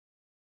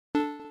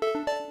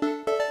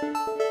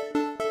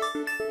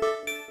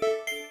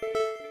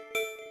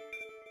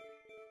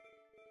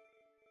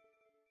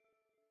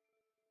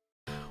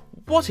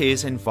What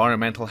is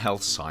environmental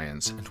health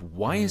science and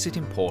why is it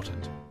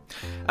important?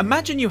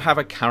 Imagine you have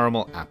a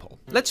caramel apple.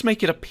 Let's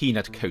make it a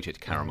peanut-coated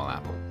caramel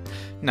apple.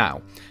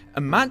 Now,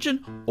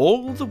 imagine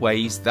all the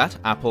ways that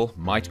apple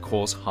might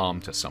cause harm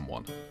to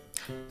someone.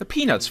 The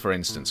peanuts, for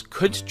instance,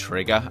 could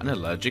trigger an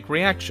allergic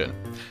reaction.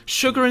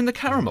 Sugar in the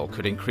caramel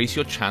could increase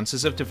your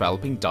chances of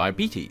developing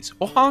diabetes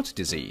or heart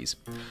disease.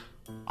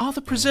 Are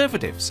the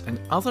preservatives and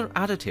other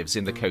additives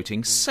in the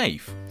coating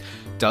safe?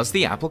 Does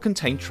the apple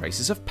contain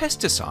traces of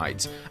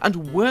pesticides?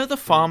 And were the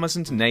farmers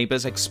and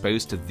neighbours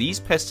exposed to these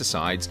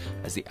pesticides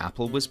as the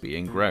apple was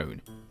being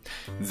grown?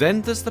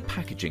 Then there's the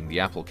packaging the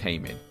apple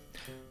came in.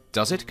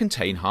 Does it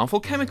contain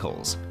harmful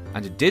chemicals?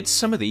 And did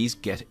some of these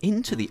get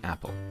into the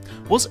apple?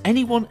 Was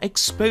anyone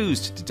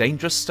exposed to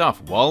dangerous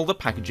stuff while the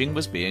packaging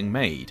was being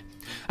made?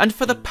 And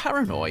for the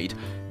paranoid,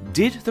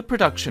 did the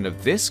production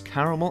of this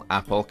caramel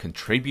apple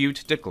contribute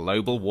to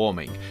global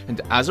warming and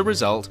as a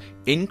result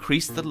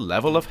increase the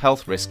level of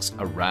health risks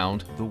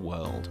around the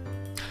world?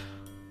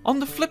 On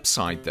the flip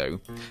side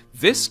though,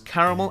 this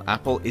caramel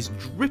apple is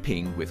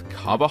dripping with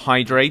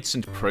carbohydrates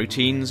and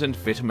proteins and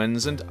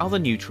vitamins and other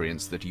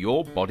nutrients that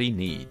your body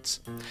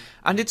needs.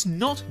 And it's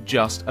not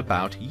just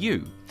about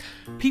you.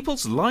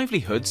 People's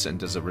livelihoods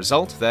and as a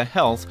result their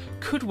health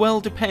could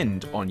well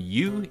depend on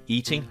you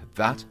eating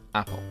that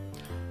apple.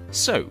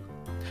 So,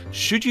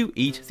 should you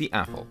eat the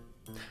apple?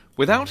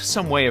 Without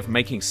some way of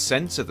making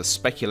sense of the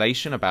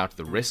speculation about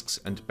the risks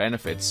and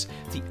benefits,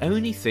 the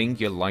only thing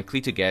you're likely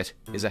to get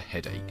is a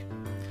headache.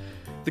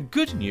 The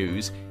good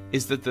news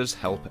is that there's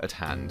help at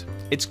hand.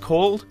 It's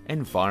called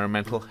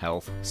environmental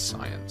health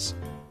science.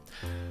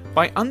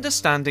 By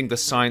understanding the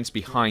science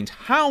behind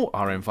how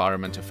our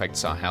environment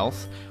affects our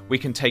health, we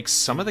can take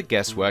some of the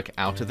guesswork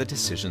out of the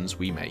decisions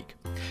we make.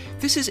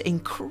 This is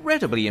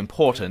incredibly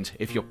important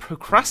if you're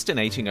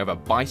procrastinating over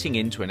biting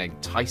into an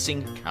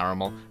enticing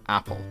caramel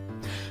apple.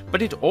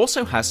 But it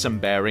also has some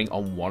bearing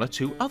on one or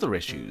two other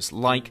issues,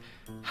 like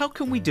how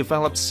can we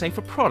develop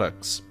safer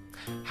products?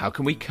 How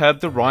can we curb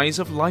the rise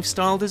of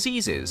lifestyle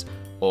diseases?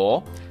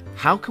 Or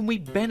how can we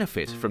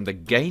benefit from the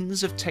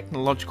gains of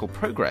technological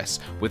progress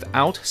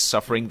without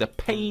suffering the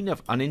pain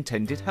of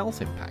unintended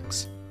health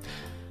impacts?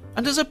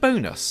 And as a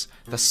bonus,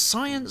 the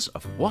science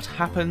of what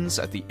happens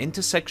at the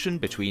intersection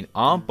between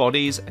our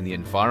bodies and the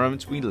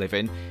environment we live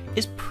in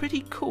is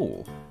pretty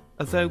cool,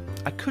 although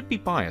I could be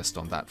biased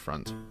on that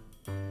front.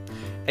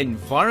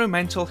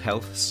 Environmental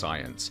health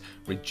science,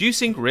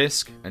 reducing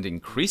risk and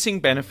increasing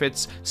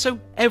benefits so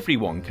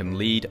everyone can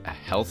lead a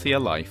healthier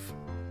life.